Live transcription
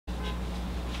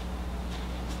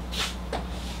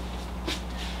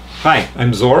Hi,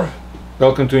 I'm Zor.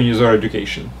 Welcome to Unizor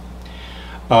Education.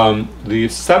 The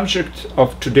subject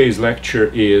of today's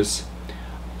lecture is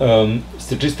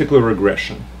statistical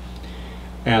regression.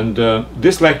 And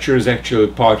this lecture is actually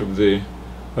part of the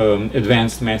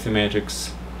advanced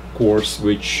mathematics course,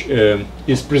 which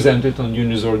is presented on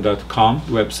unizor.com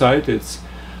website. It's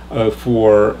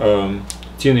for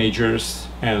teenagers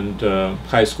and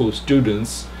high school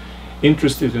students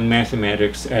interested in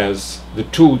mathematics as the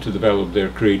tool to develop their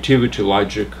creativity,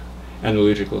 logic,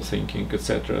 analytical thinking,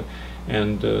 etc.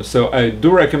 And so I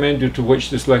do recommend you to watch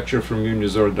this lecture from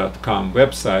unizor.com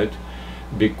website,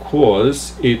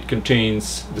 because it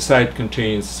contains, the site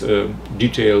contains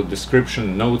detailed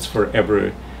description notes for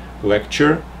every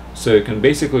lecture, so you can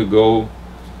basically go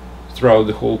throughout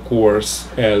the whole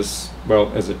course as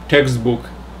well as a textbook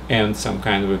and some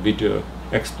kind of a video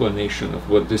explanation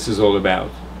of what this is all about.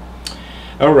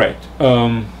 All right,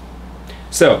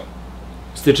 so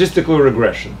statistical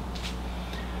regression.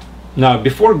 Now,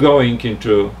 before going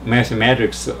into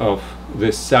mathematics of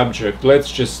this subject,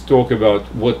 let's just talk about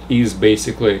what is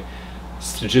basically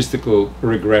statistical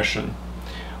regression.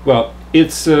 Well,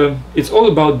 it's all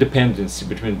about dependency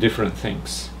between different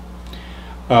things.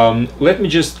 Let me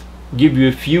just give you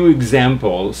a few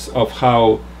examples of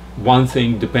how one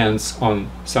thing depends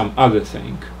on some other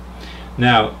thing.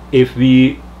 Now, if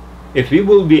we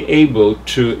will be able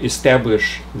to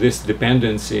establish this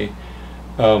dependency,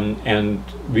 and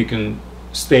we can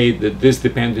state that this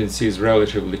dependency is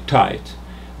relatively tight,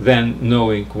 then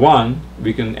knowing one,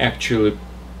 we can actually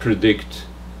predict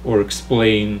or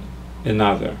explain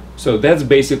another. So that's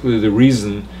basically the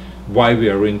reason why we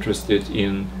are interested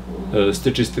in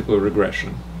statistical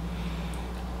regression.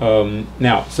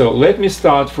 Now, so let me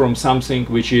start from something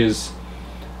which is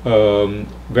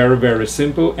very, very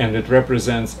simple, and it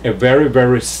represents a very,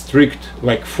 very strict,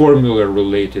 like, formula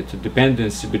related to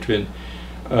dependency between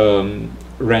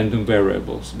random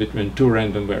variables, between two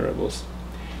random variables.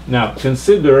 Now,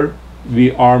 consider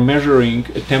we are measuring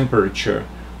a temperature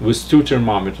with two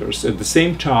thermometers at the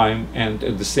same time and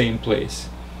at the same place.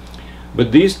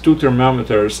 But these two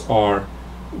thermometers are,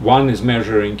 one is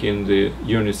measuring in the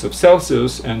units of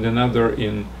Celsius and another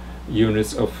in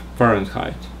units of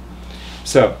Fahrenheit.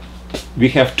 So we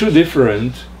have two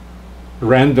different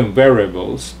random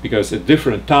variables, because at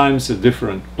different times, at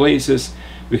different places,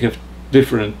 we have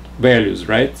different values,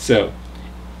 right? So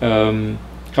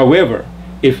however,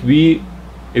 if we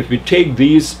take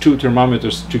these two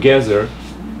thermometers together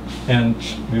and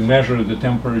we measure the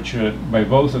temperature by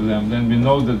both of them, then we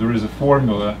know that there is a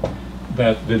formula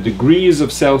that the degrees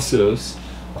of Celsius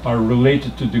are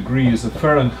related to degrees of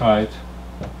Fahrenheit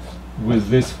with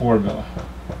this formula.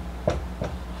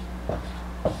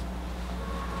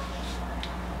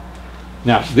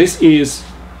 Now, this is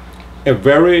a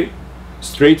very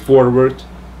straightforward,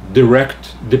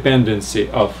 direct dependency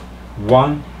of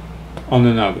one on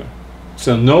another.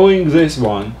 So knowing this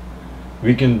one,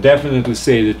 we can definitely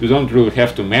say that we don't really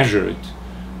have to measure it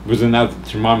with another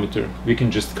thermometer. We can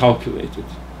just calculate it.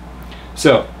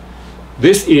 So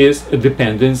this is a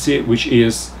dependency which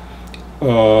is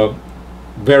very,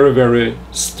 very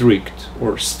strict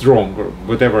or strong, or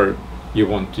whatever you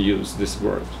want to use this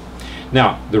word.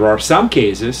 Now, there are some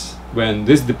cases when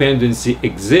this dependency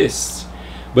exists,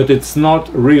 but it's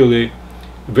not really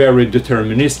very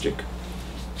deterministic.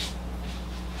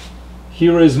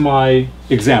 Here is my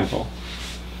example.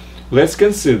 Let's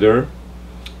consider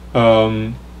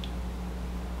two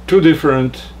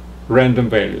different random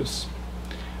values.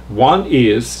 One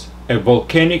is a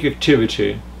volcanic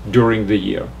activity during the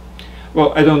year.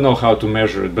 Well, I don't know how to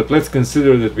measure it, but let's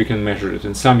consider that we can measure it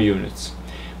in some units.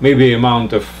 Maybe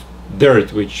amount of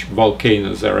dirt which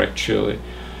volcanoes are actually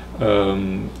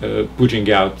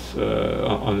putting out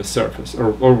on the surface,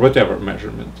 or whatever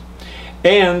measurement.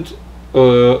 And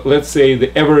let's say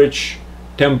the average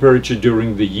temperature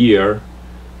during the year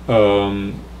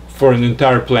for an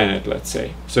entire planet, let's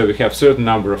say. So we have certain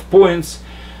number of points,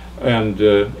 and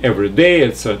every day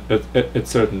at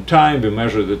certain time we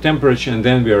measure the temperature, and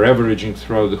then we are averaging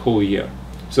throughout the whole year.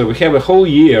 So we have a whole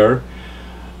year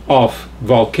of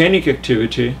volcanic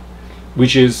activity,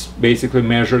 which is basically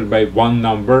measured by one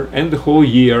number, and the whole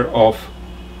year of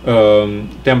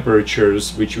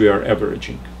temperatures which we are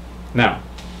averaging. Now,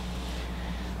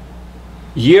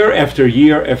 year after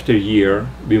year after year,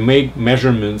 we make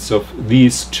measurements of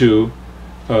these two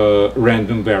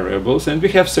random variables, and we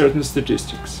have certain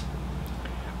statistics.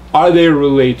 Are they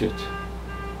related?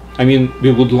 I mean,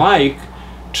 we would like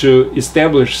to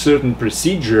establish certain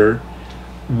procedure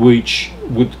which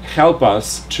would help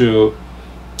us to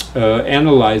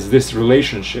analyze this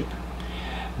relationship,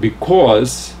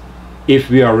 because if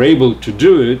we are able to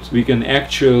do it, we can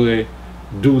actually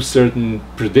do certain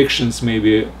predictions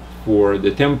maybe for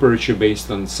the temperature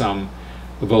based on some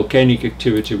volcanic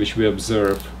activity which we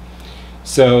observe.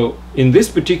 So in this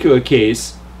particular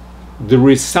case, there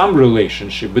is some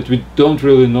relationship, but we don't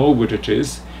really know what it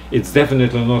is. It's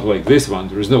definitely not like this one.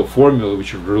 There is no formula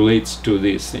which relates to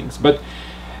these things. But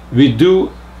we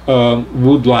do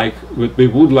would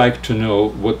like to know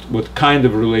what kind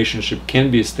of relationship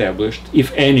can be established,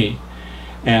 if any,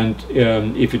 and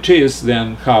if it is,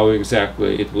 then how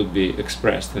exactly it would be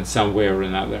expressed in some way or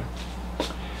another.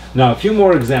 Now, a few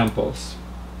more examples.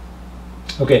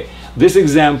 Okay, this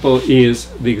example is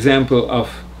the example of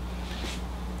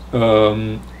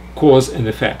cause and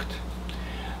effect.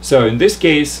 So in this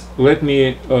case, let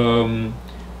me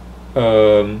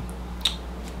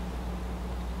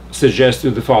suggest you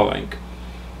the following.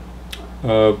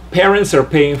 Parents are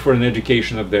paying for an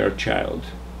education of their child.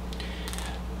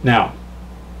 Now,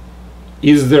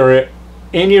 is there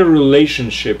any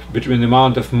relationship between the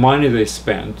amount of money they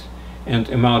spend and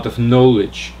amount of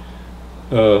knowledge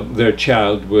their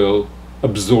child will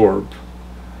absorb?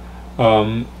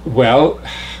 Well,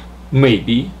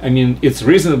 maybe. I mean, it's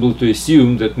reasonable to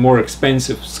assume that more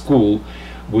expensive school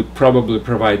would probably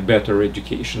provide better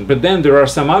education. But then there are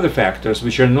some other factors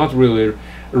which are not really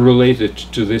related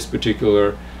to this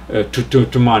particular,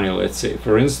 to money, let's say.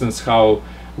 For instance, how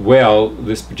well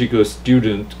this particular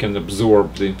student can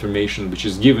absorb the information which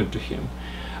is given to him,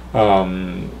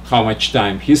 how much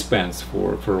time he spends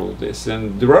for all this.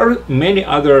 And there are many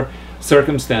other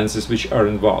circumstances which are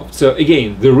involved. So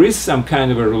again, there is some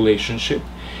kind of a relationship.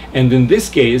 And in this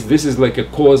case, this is like a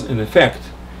cause and effect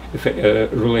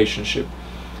relationship.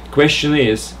 Question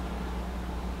is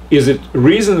it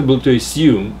reasonable to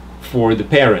assume for the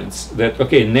parents that,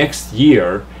 okay, next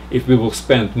year, if we will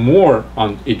spend more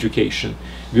on education,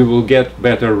 we will get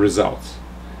better results?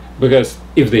 Because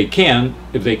if they can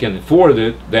afford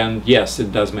it, then yes,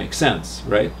 it does make sense,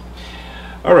 right?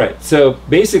 All right, so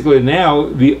basically now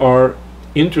we are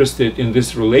interested in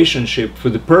this relationship for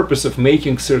the purpose of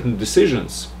making certain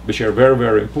decisions, which are very,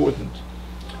 very important.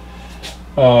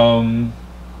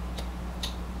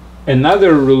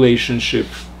 Another relationship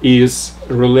is,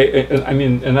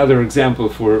 another example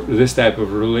for this type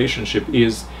of relationship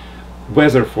is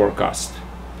weather forecast.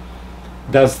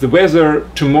 Does the weather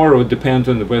tomorrow depend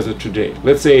on the weather today?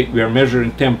 Let's say we are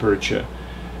measuring temperature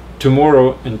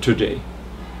tomorrow and today,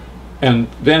 and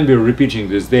then we're repeating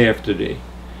this day after day.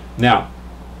 Now,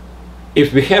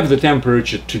 if we have the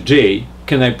temperature today,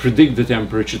 can I predict the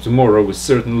temperature tomorrow with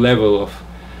certain level of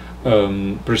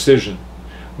precision?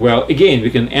 Well, again, we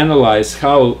can analyze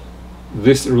how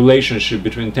this relationship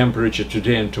between temperature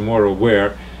today and tomorrow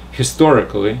were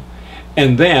historically,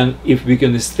 and then if we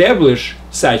can establish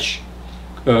such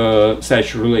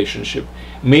relationship,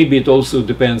 maybe it also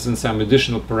depends on some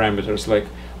additional parameters, like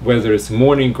whether it's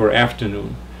morning or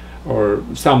afternoon or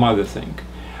some other thing.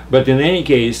 But in any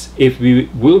case, if we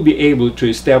will be able to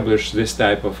establish this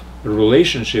type of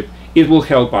relationship, it will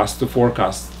help us to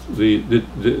forecast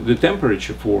the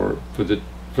temperature for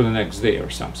the next day or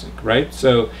something, right?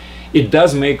 So it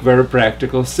does make very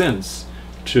practical sense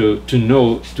to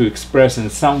know, to express in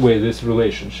some way this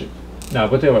relationship. Now,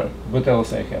 what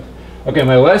else I have? Okay,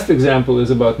 my last example is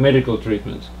about medical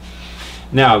treatment.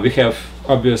 Now, we have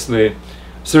obviously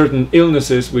certain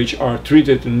illnesses which are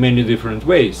treated in many different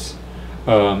ways.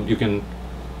 You can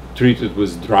treat it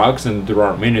with drugs, and there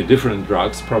are many different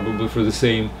drugs probably for the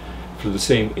same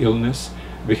illness.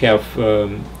 We have,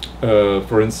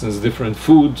 for instance, different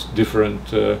food, different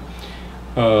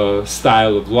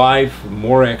style of life,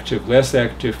 more active, less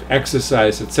active,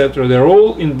 exercise, etc. They're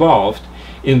all involved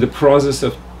in the process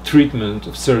of treatment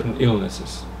of certain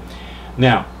illnesses.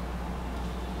 Now,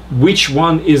 which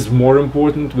one is more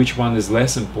important, which one is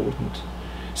less important?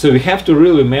 So we have to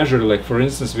really measure, like for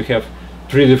instance, we have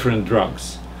 3 different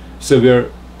drugs. So we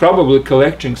are probably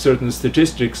collecting certain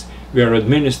statistics, we are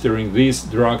administering these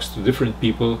drugs to different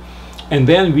people, and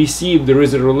then we see if there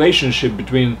is a relationship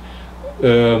between,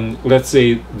 let's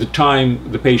say, the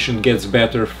time the patient gets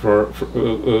better for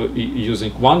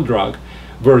using one drug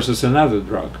versus another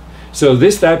drug. So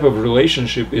this type of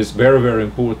relationship is very, very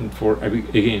important for,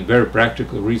 again, very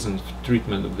practical reasons for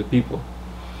treatment of the people.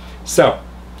 So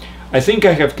I think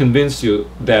I have convinced you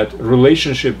that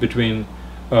relationship between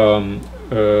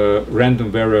random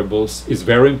variables is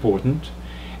very important,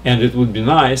 and it would be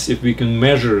nice if we can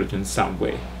measure it in some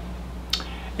way.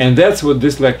 And that's what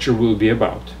this lecture will be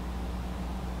about.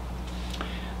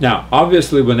 Now,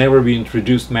 obviously, whenever we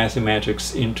introduce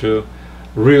mathematics into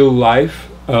real life,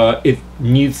 it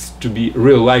needs to be,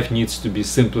 real life needs to be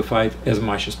simplified as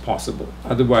much as possible.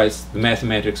 Otherwise, the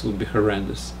mathematics will be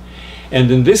horrendous. And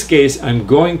in this case, I'm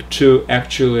going to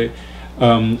actually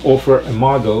offer a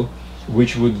model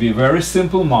which would be a very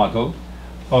simple model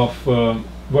of,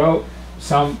 well,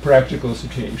 some practical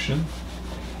situation.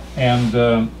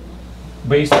 And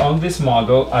based on this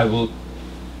model, I will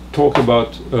talk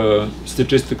about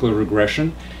statistical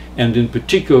regression, and in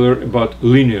particular about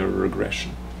linear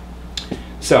regression.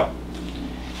 So,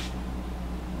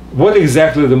 what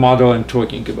exactly the model I'm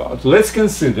talking about? Let's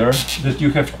consider that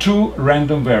you have two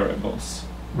random variables.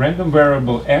 Random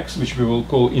variable x, which we will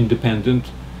call independent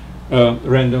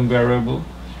random variable,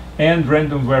 and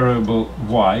random variable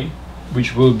y,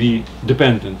 which will be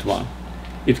dependent one.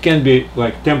 It can be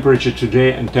like temperature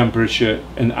today and temperature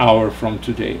an hour from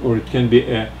today, or it can be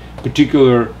a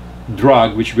particular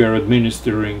drug which we are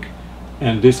administering,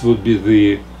 and this would be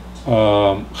the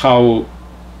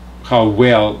how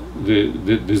well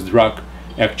this drug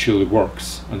actually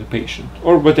works on the patient,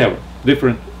 or whatever,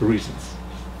 different reasons.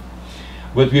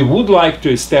 What we would like to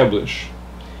establish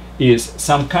is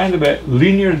some kind of a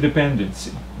linear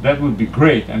dependency. That would be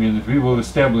great. I mean, if we will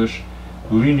establish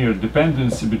linear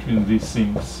dependency between these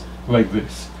things like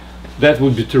this, that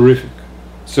would be terrific.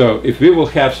 So if we will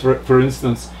have, for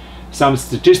instance, some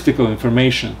statistical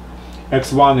information,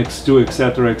 x1, x2,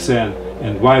 etc., xn,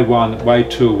 and y1,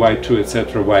 y2, y2,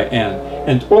 etc., yn,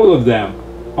 and all of them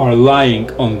are lying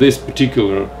on this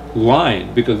particular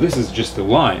line, because this is just a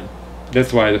line.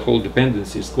 That's why the whole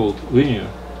dependency is called linear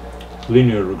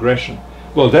regression.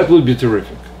 Well, that would be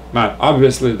terrific. Now,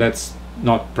 obviously, that's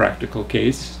not practical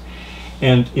case.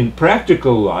 And in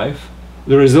practical life,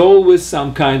 there is always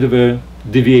some kind of a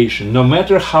deviation. No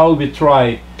matter how we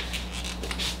try,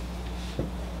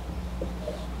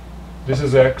 this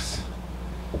is x,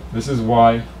 this is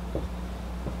y.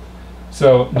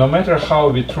 So no matter how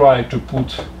we try to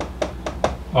put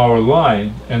our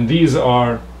line, and these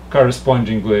are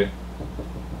correspondingly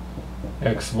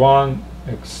x1,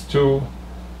 x2,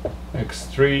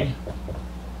 x3,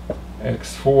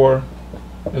 x4,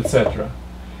 etc.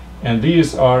 And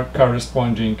these are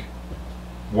corresponding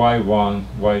y1,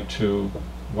 y2,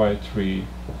 y3,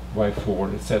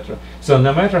 y4, etc. So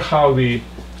no matter how we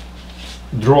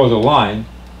draw the line,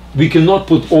 we cannot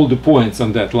put all the points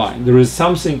on that line. There is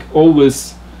something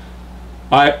always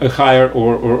higher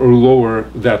or lower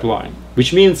that line,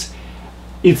 which means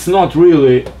it's not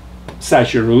really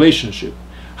such a relationship.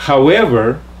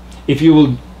 However, if you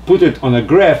will put it on a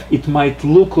graph, it might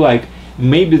look like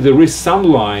maybe there is some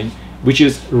line which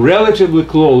is relatively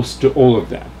close to all of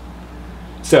them.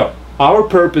 So our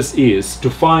purpose is to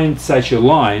find such a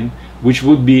line which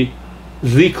would be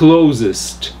the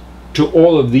closest to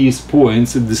all of these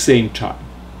points at the same time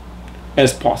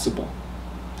as possible.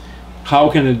 How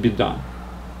can it be done?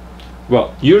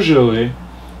 Well, usually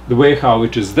the way how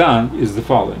it is done is the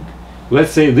following.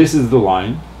 Let's say this is the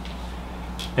line,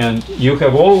 and you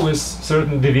have always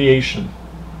certain deviation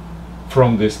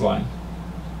from this line,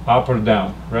 up or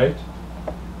down, right?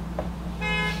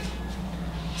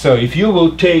 So if you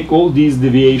will take all these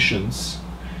deviations,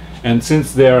 and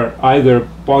since they're either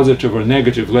positive or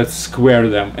negative, let's square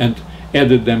them and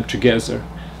edit them together.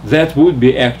 That would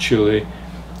be actually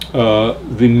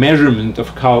the measurement of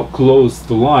how close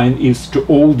the line is to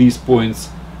all these points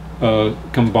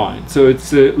combined. So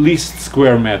it's a least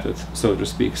square method, so to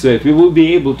speak. So if we will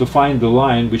be able to find the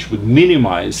line which would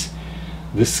minimize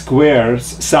the squares,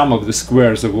 sum of the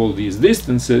squares of all these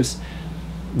distances,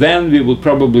 then we will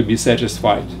probably be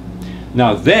satisfied.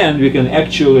 Now then we can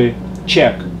actually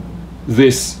check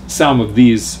this sum of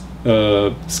these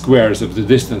squares of the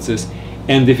distances,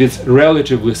 and if it's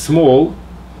relatively small,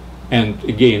 and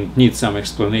again needs some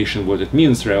explanation what it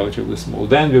means relatively small,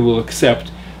 then we will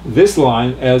accept this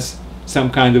line as some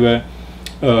kind of a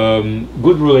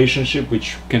good relationship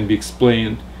which can be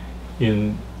explained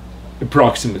in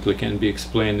approximately can be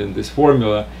explained in this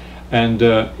formula, and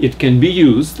it can be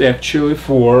used actually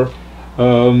for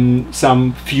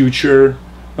some future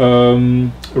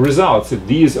results. If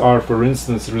these are, for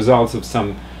instance, results of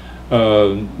some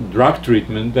drug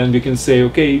treatment, then we can say,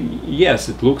 okay, yes,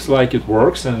 it looks like it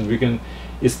works, and we can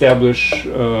establish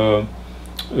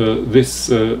this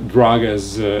drug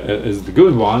as the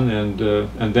good one,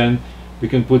 and then we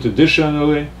can put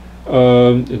additional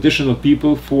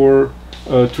people for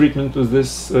treatment with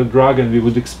this drug, and we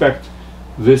would expect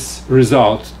this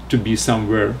result to be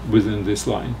somewhere within this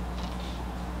line.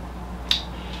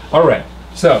 All right,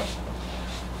 so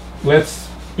let's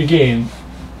again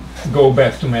go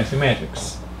back to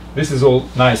mathematics. This is all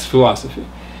nice philosophy.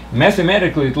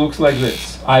 Mathematically, it looks like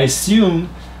this. I assume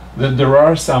that there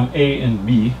are some A and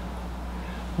B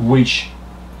which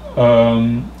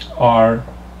are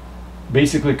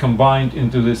basically combined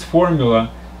into this formula.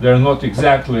 They're not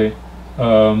exactly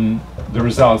the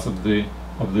results of the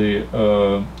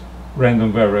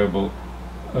random variable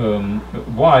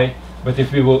y, but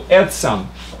if we will add some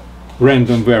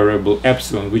random variable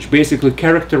epsilon, which basically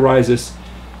characterizes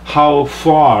how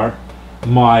far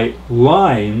my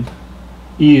line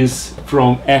is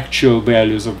from actual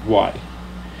values of y.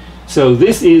 So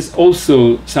this is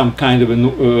also some kind of a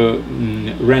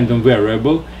random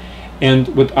variable, and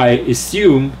what I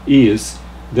assume is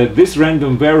that this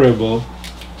random variable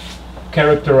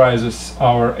characterizes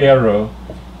our arrow,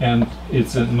 and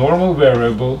it's a normal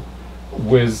variable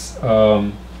with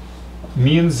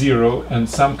mean 0 and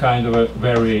some kind of a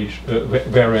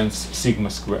variance sigma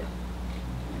square.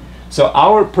 So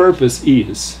our purpose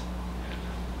is,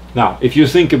 now if you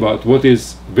think about what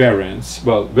is variance,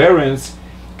 well, variance,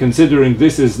 considering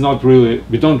this is not really,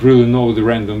 we don't really know the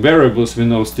random variables, we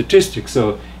know statistics,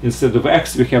 so instead of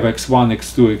x we have x1,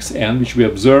 x2, xn, which we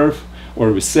observe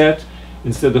or we set.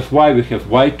 Instead of y we have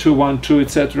y2, 1, 2,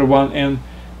 etc., 1n,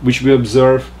 which we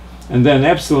observe, and then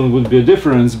epsilon would be a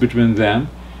difference between them.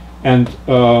 And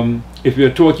if we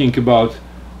are talking about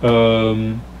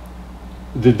the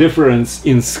difference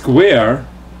in square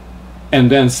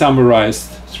and then summarized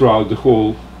throughout the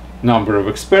whole number of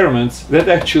experiments, that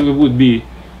actually would be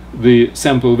the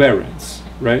sample variance,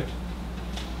 right,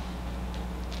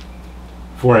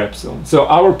 for epsilon. So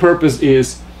our purpose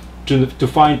is to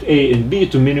find A and B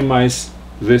to minimize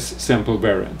this sample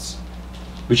variance,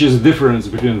 which is the difference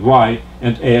between y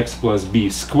and ax plus b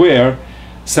square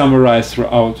summarized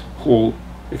throughout whole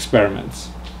experiments.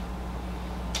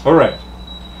 All right.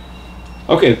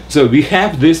 Okay, so we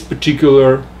have this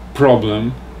particular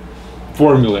problem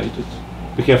formulated.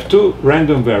 We have two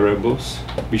random variables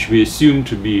which we assume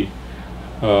to be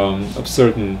of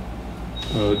certain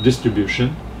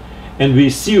distribution, and we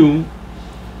assume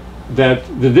that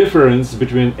the difference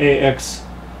between ax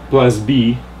plus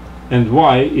b and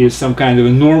y is some kind of a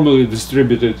normally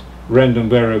distributed random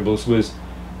variables with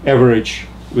average,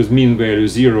 with mean value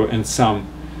 0 and some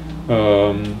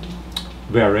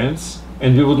variance,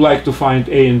 and we would like to find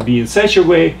a and b in such a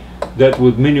way that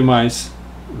would minimize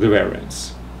the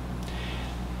variance.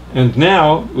 And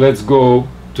now let's go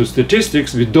to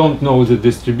statistics. We don't know the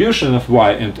distribution of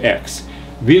y and x,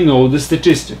 we know the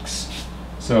statistics.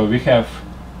 So we have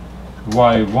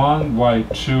y1,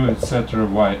 y2, etc.,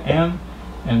 yn,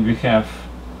 and we have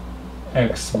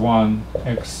x1,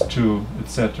 x2,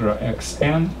 etc.,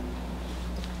 xn.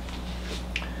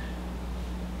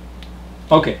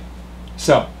 Okay,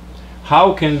 so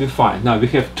how can we find? Now we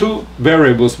have two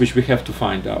variables which we have to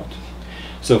find out.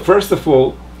 So first of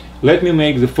all, let me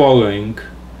make the following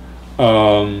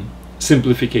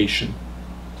simplification.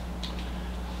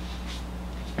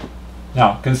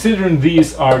 Now, considering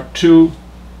these are two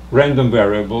random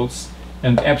variables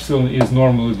and epsilon is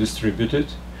normally distributed,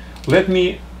 let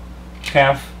me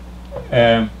have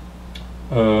a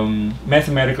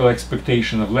mathematical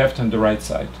expectation of left and the right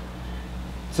side.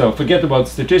 So forget about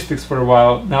statistics for a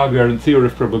while. Now we are in theory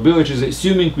of probabilities,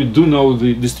 assuming we do know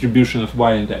the distribution of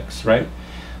y and x, right?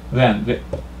 Then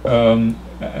the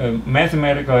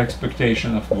mathematical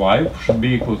expectation of y should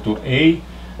be equal to a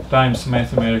times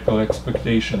mathematical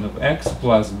expectation of x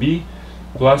plus b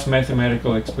plus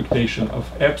mathematical expectation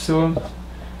of epsilon,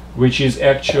 which is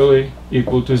actually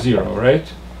equal to 0,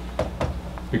 right?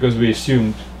 Because we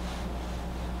assumed,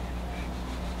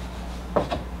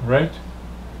 right?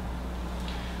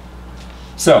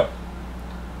 So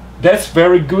that's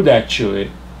very good actually.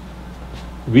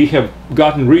 We have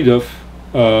gotten rid of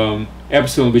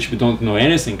epsilon, which we don't know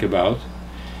anything about.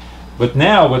 But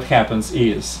now what happens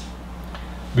is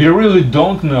we really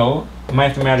don't know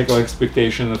mathematical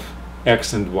expectation of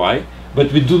x and y,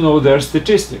 but we do know their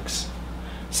statistics.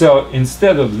 So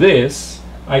instead of this,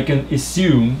 I can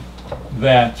assume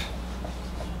that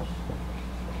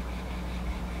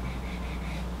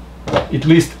at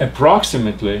least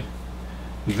approximately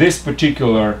this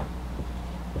particular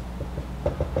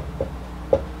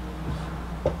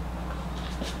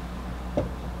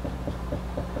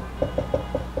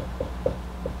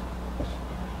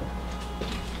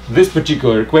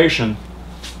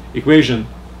equation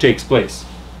takes place.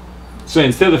 So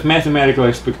instead of mathematical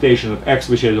expectation of x,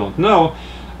 which I don't know,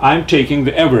 I'm taking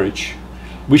the average,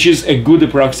 which is a good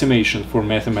approximation for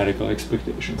mathematical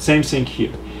expectation. Same thing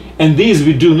here. And these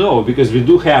we do know because we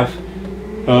do have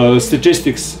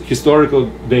statistics, historical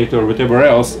data, or whatever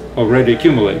else already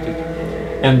accumulated.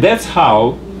 And that's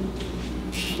how,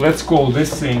 let's call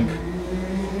this thing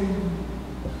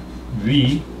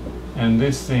V, and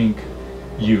this thing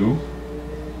u.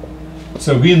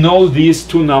 So we know these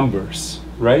two numbers,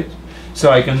 right?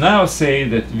 So I can now say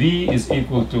that v is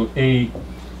equal to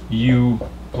au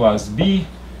plus b.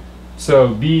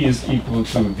 So b is equal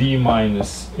to v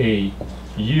minus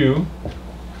au,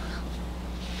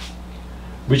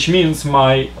 which means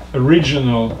my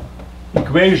original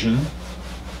equation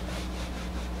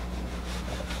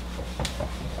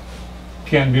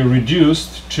can be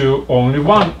reduced to only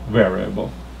one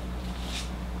variable.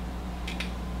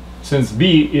 Since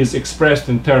b is expressed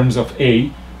in terms of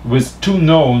a with two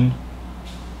known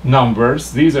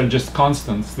numbers, these are just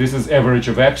constants. This is average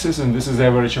of x's and this is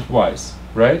average of y's,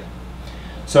 right?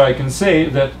 So I can say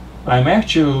that I'm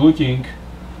actually looking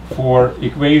for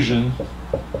equation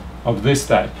of this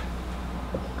type.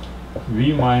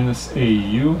 V minus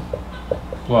au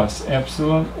plus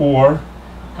epsilon, or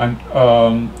I'm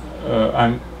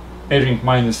adding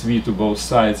minus v to both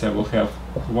sides. I will have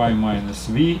y minus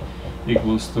v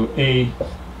equals to a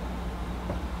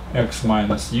x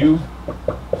minus u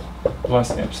plus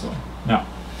epsilon. Now,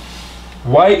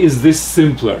 why is this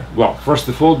simpler? Well, first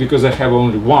of all, because I have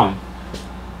only one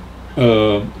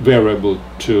variable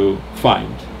to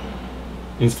find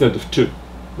instead of two,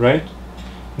 right?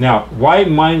 Now, y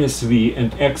minus v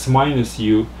and x minus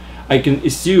u, I can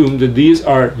assume that these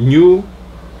are new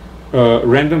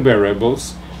random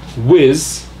variables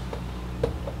with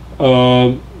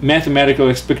mathematical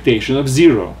expectation of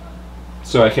 0.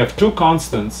 So I have two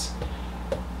constants.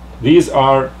 These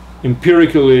are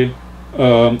empirically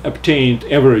obtained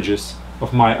averages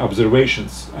of my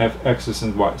observations. I have x's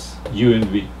and y's, u and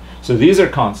v. So these are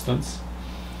constants.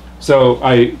 So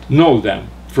I know them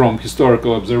from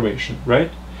historical observation,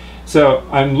 right? So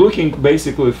I'm looking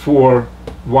basically for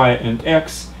y and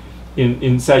x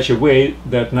in such a way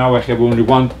that now I have only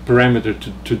one parameter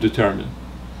to determine.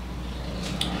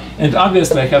 And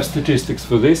obviously I have statistics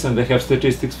for this and I have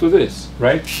statistics for this,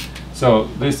 right? So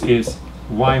this is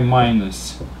y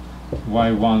minus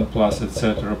y1 plus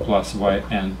etc. plus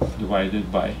yn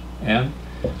divided by n,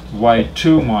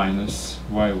 y2 minus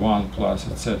y1 plus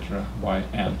etc.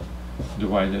 yn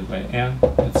divided by n,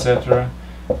 etc.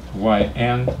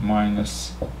 yn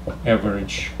minus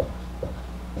average.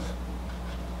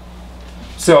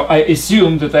 So I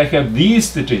assume that I have these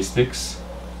statistics.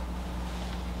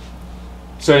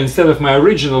 So instead of my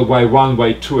original y1,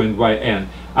 y2, and yn,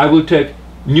 I will take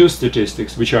new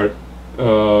statistics, which are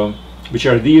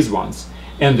these ones.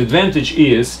 And the advantage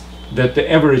is that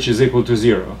the average is equal to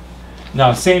 0.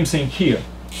 Now, same thing here.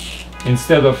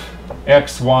 Instead of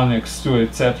x1, x2,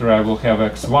 etc., I will have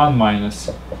x1 minus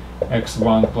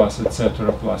x1 plus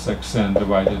etc. plus xn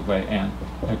divided by n,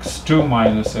 x2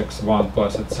 minus x1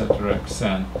 plus etc.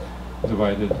 xn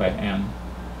divided by n,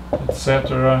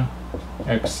 etc.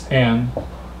 xn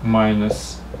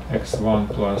minus x1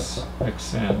 plus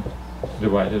xn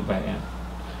divided by n.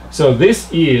 So this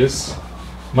is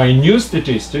my new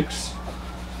statistics,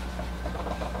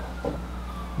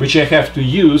 which I have to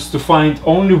use to find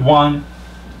only one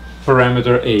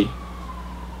parameter a.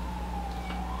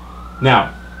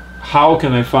 Now, how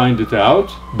can I find it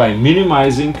out? By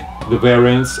minimizing the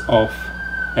variance of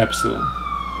epsilon.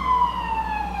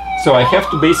 So I have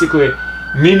to basically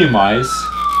minimize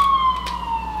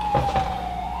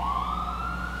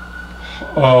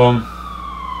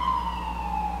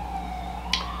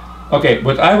okay,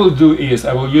 what I will do is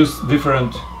I will use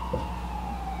different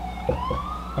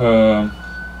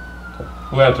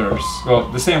letters, well,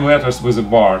 the same letters with a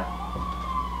bar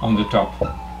on the top.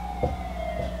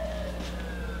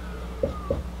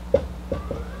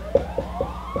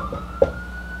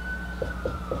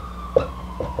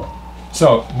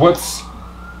 So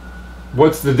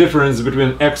what's the difference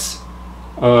between x2,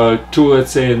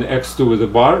 let's say, and x2 with a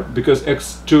bar? Because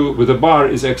x2 with a bar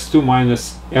is x2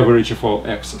 minus average of all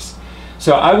x's.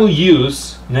 So I will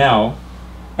use now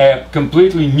a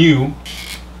completely new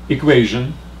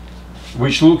equation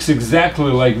which looks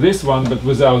exactly like this one but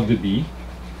without the b.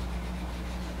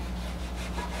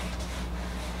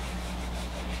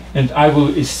 And I will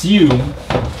assume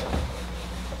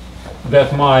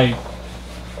that my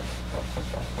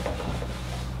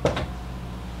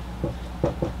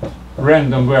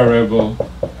random variable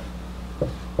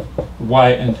y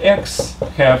and x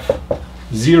have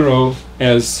 0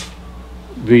 as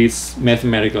this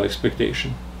mathematical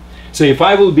expectation. So if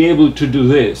I will be able to do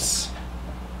this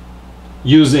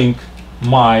using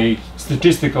my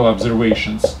statistical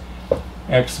observations,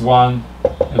 x1,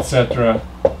 etc.,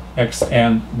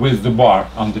 xn with the bar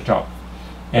on the top,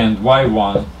 and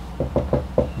y1,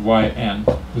 yn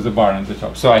with the bar on the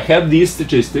top. So I have these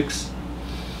statistics,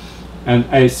 and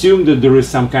I assume that there is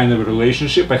some kind of a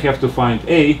relationship. I have to find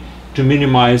a, to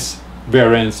minimize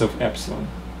variance of epsilon.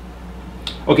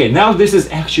 Okay, now this is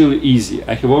actually easy.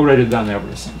 I have already done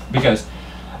everything, because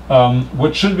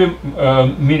what should be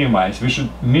minimized? We should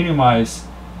minimize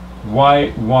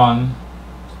y1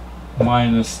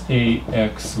 minus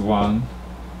ax1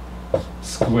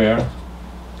 square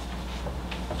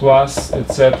plus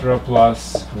etc.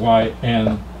 plus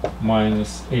yn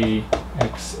minus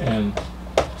axn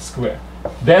square.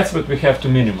 That's what we have to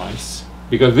minimize,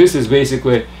 because this is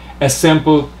basically a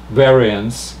sample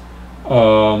variance.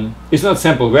 It's not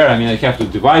sample variance, I mean I have to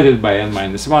divide it by n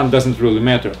minus 1, doesn't really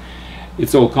matter,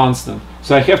 it's all constant.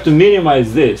 So I have to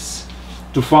minimize this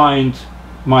to find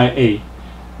my a,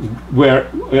 where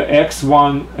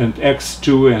x1 and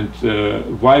x2 and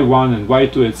y1 and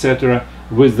y2 etc.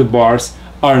 with the bars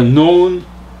are known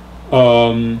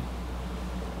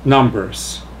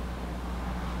numbers.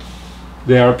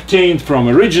 They are obtained from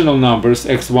original numbers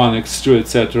x1, x2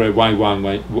 etc.,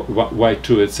 y1,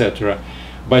 y2 etc.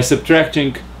 by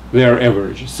subtracting their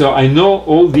averages. So I know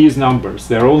all these numbers,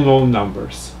 they're all known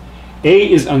numbers.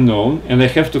 A is unknown and I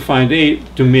have to find a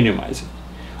to minimize it.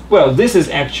 Well, this is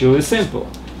actually simple,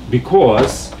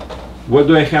 because what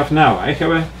do I have now? I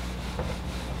have a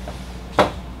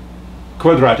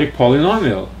quadratic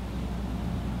polynomial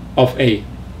of a,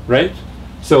 right?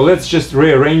 So let's just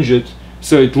rearrange it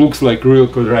so it looks like real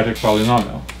quadratic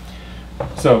polynomial.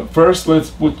 So first let's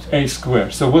put a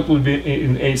square. So what will be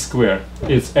in a square?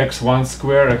 It's x1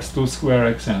 square, x2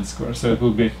 square, xn square. So it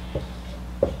will be,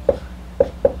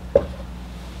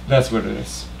 that's what it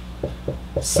is,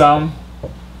 sum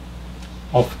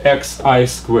of xi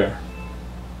square.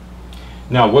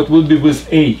 Now what will be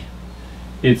with a?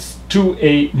 It's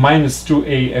 2a minus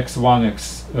 2a x1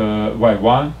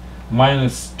 y1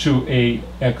 minus 2a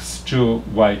x2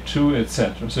 y2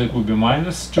 etc. So it will be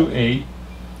minus 2a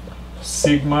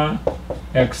sigma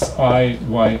xi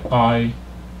yi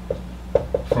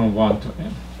from 1 to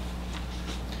n.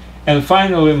 And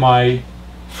finally my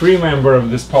free member of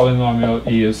this polynomial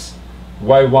is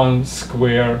y1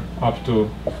 square up to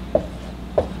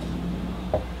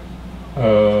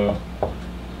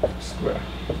square.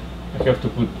 I have to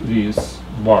put these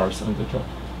bars on the top.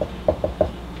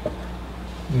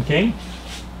 Okay?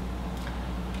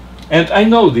 And I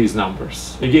know these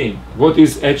numbers. Again, what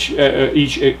is each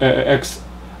xi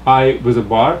with a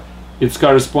bar? It's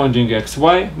corresponding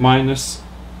xy minus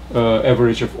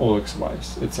average of all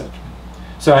xy's, etc.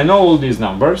 So I know all these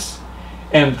numbers.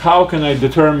 And how can I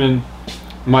determine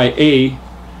my a,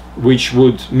 which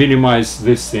would minimize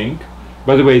this thing?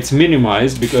 By the way, it's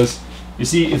minimized because, you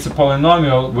see, it's a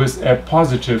polynomial with a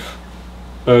positive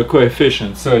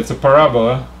coefficient. So it's a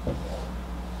parabola.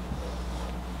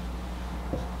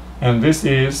 And this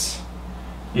is,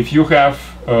 if you have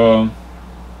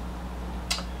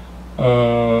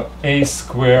a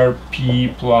square p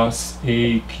plus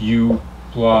aq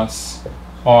plus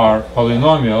r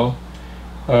polynomial.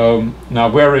 Now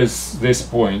where is this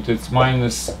point? It's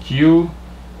minus q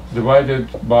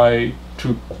divided by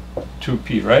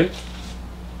 2p, right?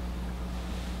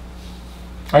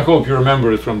 I hope you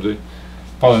remember it from the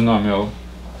polynomial,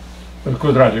 the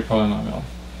quadratic polynomial.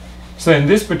 So in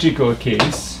this particular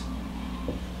case,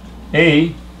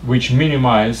 a, which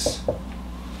minimize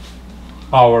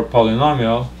our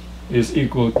polynomial, is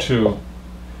equal to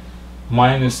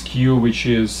minus q, which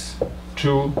is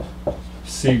 2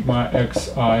 sigma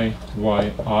xi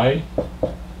yi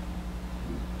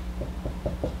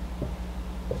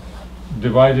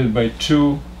divided by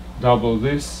 2, double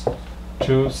this,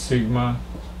 2 sigma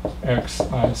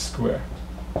xi square.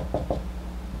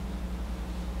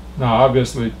 Now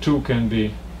obviously 2 can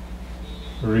be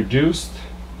reduced,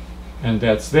 and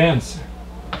that's the answer.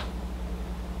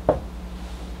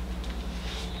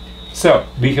 So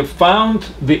we have found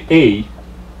the a,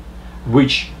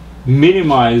 which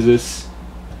minimizes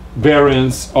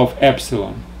variance of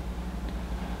epsilon,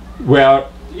 where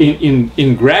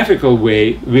in graphical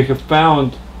way we have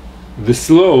found the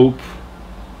slope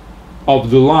of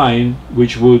the line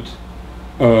which would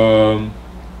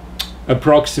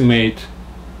approximate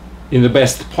in the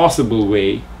best possible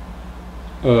way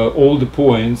all the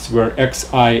points where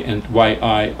xi and yi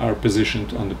are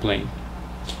positioned on the plane.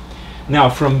 Now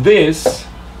from this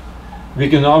we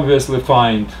can obviously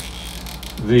find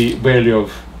the value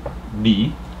of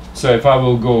b. So if I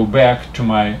will go back to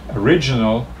my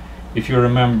original, if you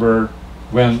remember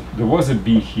when there was a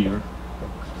b here,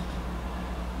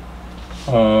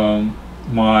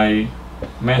 my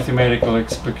mathematical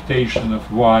expectation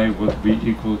of y would be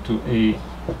equal to a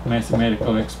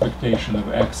mathematical expectation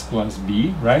of x plus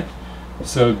b, right?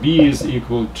 So b is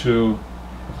equal to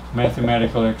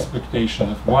mathematical expectation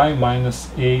of y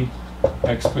minus a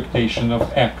expectation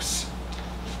of x.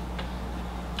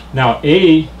 Now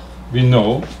a, we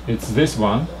know it's this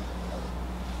one.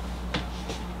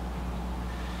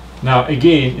 Now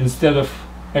again, instead of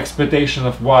expectation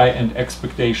of y and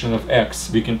expectation of x,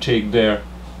 we can take their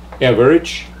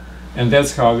average, and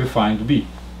that's how we find b.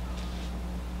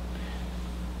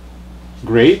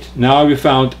 Great, now we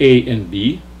found a and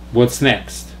b. What's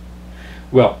next?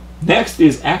 Well, next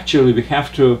is actually we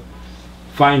have to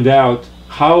find out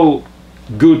how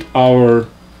good our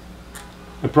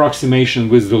approximation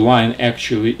with the line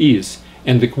actually is.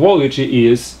 And the quality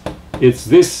is, it's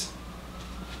this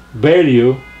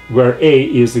value where a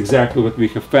is exactly what we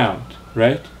have found,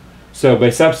 right? So by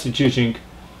substituting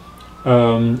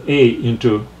a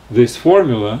into this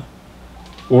formula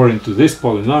or into this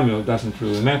polynomial, it doesn't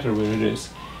really matter what it is,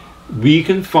 we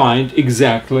can find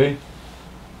exactly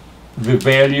the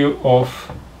value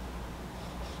of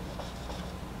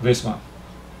this one,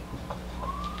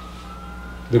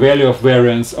 the value of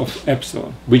variance of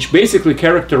epsilon, which basically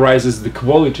characterizes the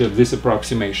quality of this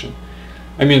approximation.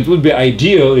 I mean, it would be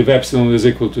ideal if epsilon is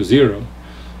equal to 0.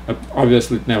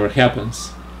 Obviously it never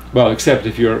happens, well, except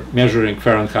if you're measuring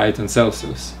Fahrenheit and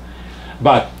Celsius.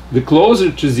 But the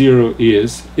closer to 0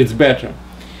 is, it's better.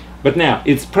 But now,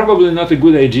 it's probably not a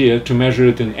good idea to measure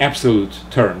it in absolute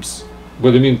terms.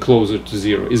 What do you mean closer to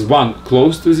 0? Is 1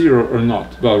 close to 0 or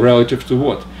not? Well, relative to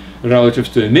what? Relative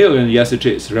to a million, yes it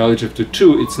is. Relative to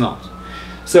 2, it's not.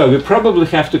 So we probably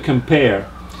have to compare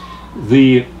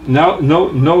the,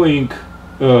 knowing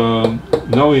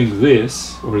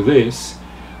this or this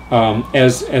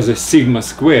as a sigma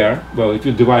square. Well, if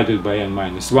you divide it by n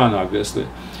minus 1, obviously,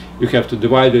 you have to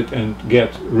divide it and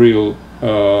get real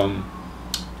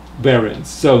variance.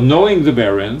 So knowing the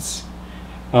variance,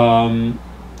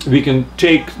 we can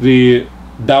take the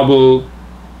double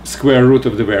square root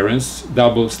of the variance,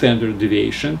 double standard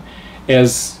deviation,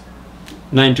 as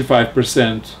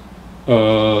 95%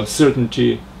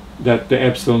 certainty that the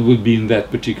epsilon would be in that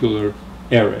particular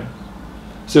area.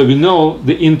 So we know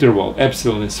the interval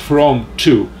epsilon is from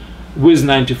 2 with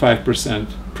 95%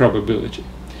 probability.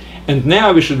 And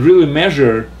now we should really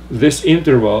measure this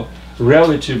interval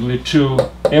relatively to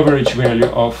average value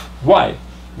of y,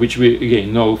 which we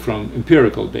again know from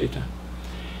empirical data.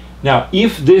 Now,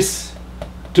 if this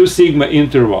 2 sigma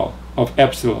interval of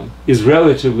epsilon is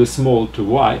relatively small to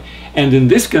y, and in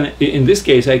this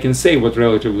case I can say what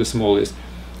relatively small is.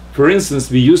 For instance,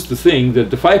 we used to think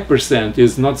that the 5%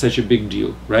 is not such a big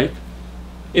deal, right?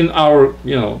 In our,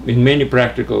 in many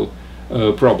practical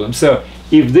problems. So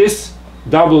if this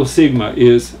double sigma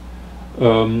is,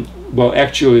 well,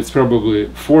 actually it's probably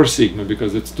 4 sigma,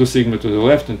 because it's 2 sigma to the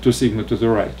left and 2 sigma to the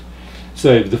right.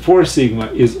 So if the 4 sigma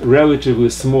is relatively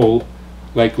small,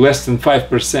 like less than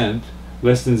 5%,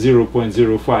 less than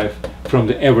 0.05 from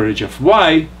the average of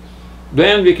y,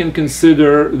 then we can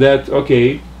consider that,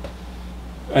 okay,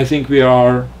 I think we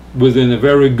are within a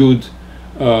very good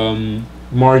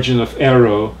margin of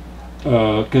error,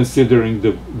 considering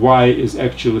the y is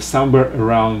actually somewhere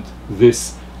around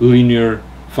this linear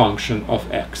function of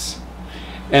x.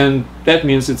 And that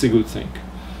means it's a good thing.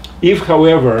 If,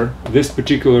 however, this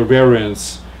particular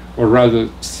variance, or rather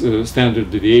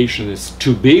standard deviation, is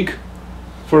too big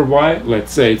for y,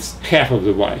 let's say it's half of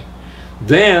the y,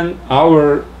 then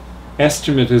our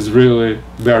estimate is really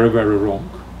very, very wrong.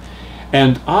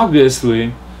 And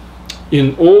obviously,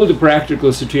 in all the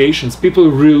practical situations, people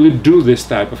really do this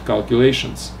type of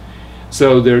calculations.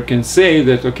 So they can say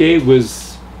that, okay,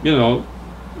 with,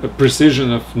 a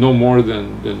precision of no more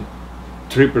than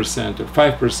 3% or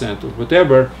 5% or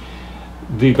whatever,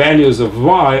 the values of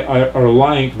y are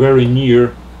lying very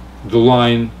near the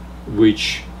line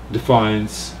which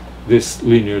defines this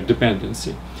linear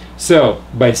dependency. So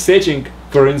by setting,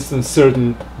 for instance,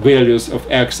 certain values of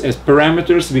x as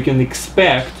parameters, we can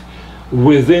expect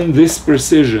within this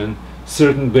precision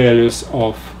certain values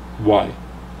of y.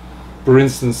 For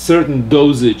instance, certain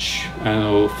dosage, I don't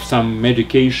know, of some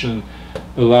medication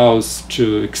allows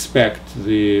to expect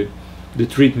the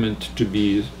treatment to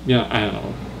be, I don't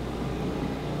know,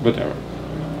 whatever,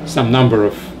 some number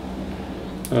of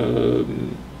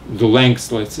the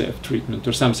lengths, let's say, of treatment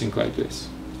or something like this.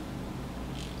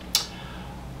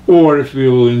 Or if we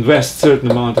will invest certain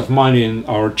amount of money in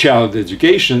our child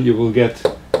education, you will get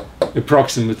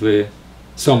approximately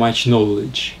so much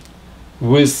knowledge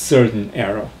with certain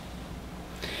error.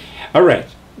 All right,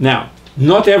 now,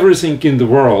 not everything in the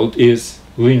world is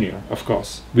linear, of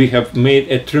course. We have made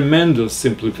a tremendous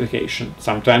simplification.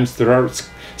 Sometimes there are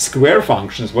square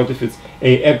functions. What if it's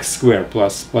ax squared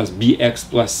plus bx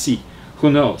plus c?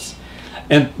 Who knows?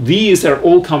 And these are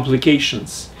all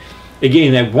complications.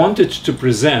 again, I wanted to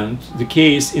present the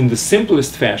case in the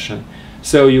simplest fashion,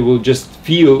 so you will just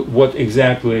feel what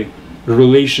exactly the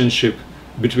relationship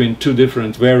between two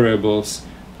different variables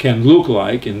can look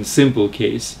like in a simple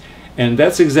case. And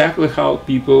that's exactly how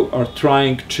people are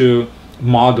trying to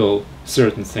model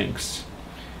certain things.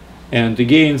 And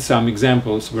again, some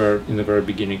examples were in the very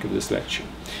beginning of this lecture.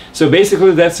 So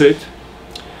basically that's it.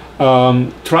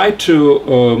 Try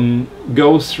to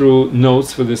go through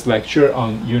notes for this lecture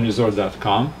on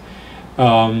unizor.com.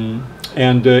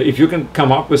 And if you can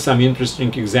come up with some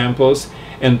interesting examples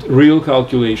and real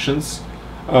calculations,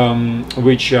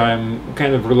 which I'm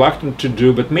kind of reluctant to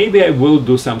do, but maybe I will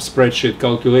do some spreadsheet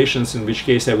calculations, in which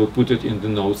case I will put it in the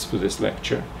notes for this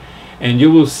lecture. And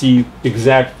you will see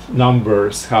exact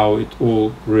numbers, how it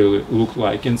all really look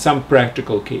like in some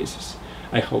practical cases,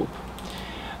 I hope.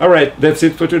 All right, that's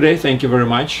it for today. Thank you very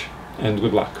much, and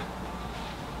good luck.